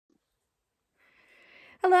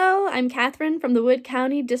Hello, I'm Catherine from the Wood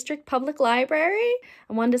County District Public Library.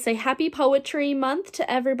 I wanted to say Happy Poetry Month to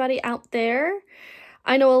everybody out there.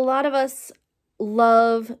 I know a lot of us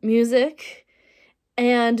love music,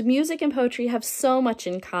 and music and poetry have so much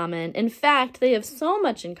in common. In fact, they have so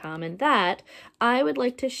much in common that I would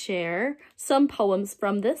like to share some poems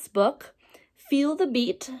from this book, Feel the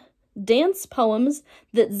Beat, Dance Poems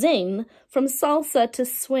That Zing from Salsa to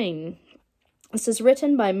Swing. This is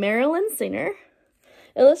written by Marilyn,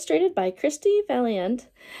 illustrated by Christy Valiant,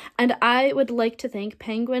 and I would like to thank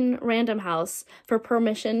Penguin Random House for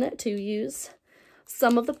permission to use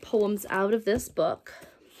some of the poems out of this book.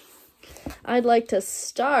 I'd like to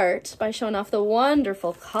start by showing off the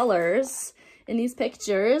wonderful colors in these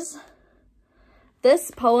pictures.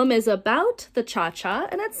 This poem is about the cha-cha,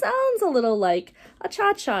 and it sounds a little like a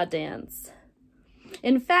cha-cha dance.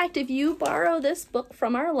 In fact, if you borrow this book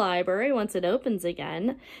from our library once it opens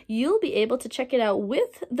again, you'll be able to check it out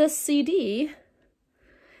with the CD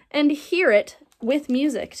and hear it with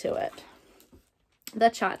music to it. The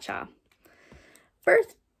cha-cha.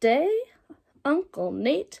 Birthday, Uncle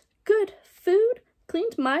Nate, good food,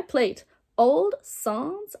 cleaned my plate. Old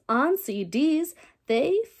songs on CDs,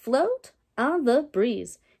 they float on the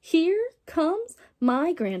breeze. Here comes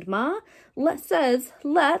my grandma, says,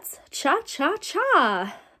 let's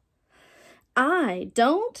cha-cha-cha. I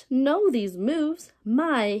don't know these moves.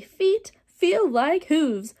 My feet feel like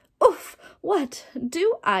hooves. Oof, what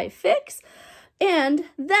do I fix? And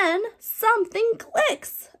then something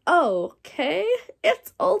clicks. Okay,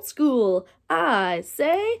 it's old school. I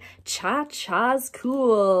say cha-cha's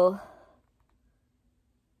cool.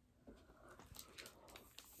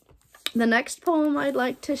 The next poem I'd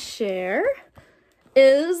like to share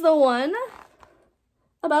is the one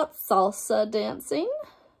about salsa dancing.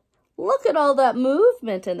 Look at all that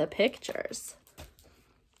movement in the pictures.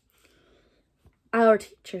 Our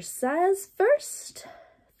teacher says, first,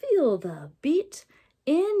 feel the beat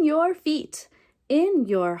in your feet, in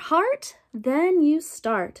your heart, then you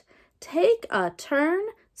start. Take a turn,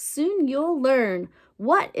 soon you'll learn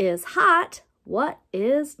what is hot, what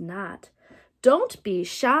is not. Don't be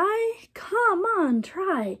shy, come on,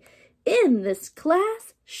 try. In this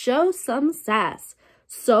class, show some sass.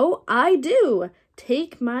 So I do.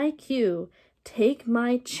 Take my cue, take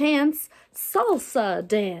my chance, salsa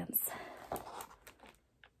dance.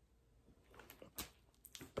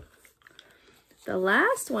 The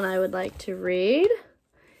last one I would like to read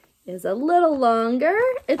is a little longer.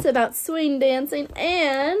 It's about swing dancing,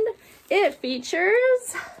 and it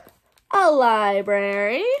features a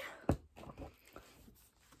library.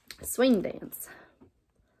 Swing dance.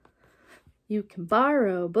 You can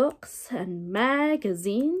borrow books and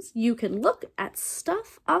magazines. You can look at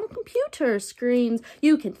stuff on computer screens.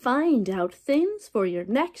 You can find out things for your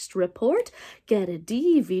next report. Get a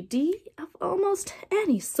DVD of almost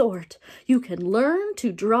any sort. You can learn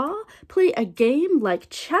to draw, play a game like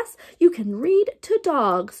chess. You can read to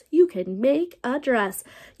dogs. You can make a dress.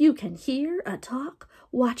 You can hear a talk,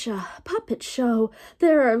 watch a puppet show.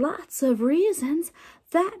 There are lots of reasons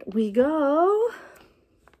that we go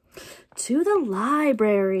to the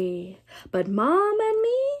library. But Mom and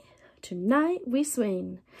me, tonight we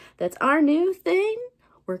swing. That's our new thing,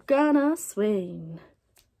 we're gonna swing.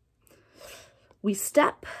 We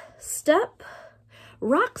step, step,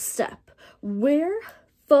 rock step. We're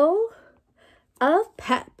full of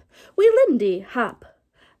pep. We lindy hop,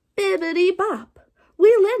 bibbity bop.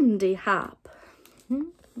 We lindy hop.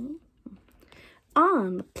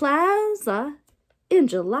 On the plaza in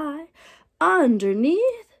July,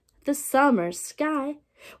 underneath the summer sky,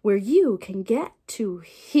 where you can get to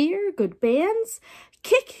hear good bands,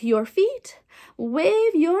 kick your feet,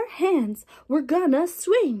 wave your hands. We're gonna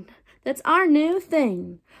swing. That's our new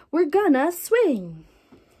thing. We're gonna swing.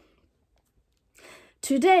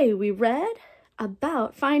 Today we read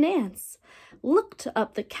about finance, looked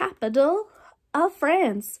up the capital of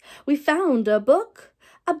France. We found a book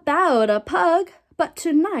about a pug, but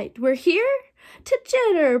tonight we're here to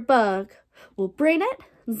jitterbug. We'll brain it,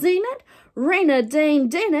 zine it,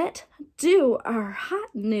 rain-a-dane-dane it, do our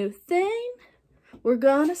hot new thing. We're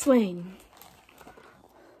gonna swing.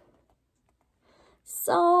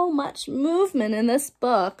 So much movement in this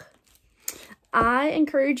book. I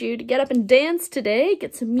encourage you to get up and dance today.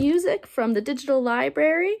 Get some music from the digital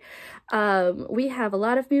library. We have a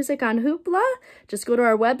lot of music on Hoopla. Just go to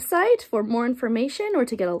our website for more information or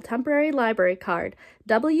to get a temporary library card,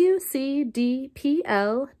 wcdpl.org.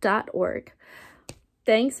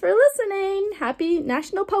 Thanks for listening. Happy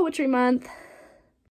National Poetry Month.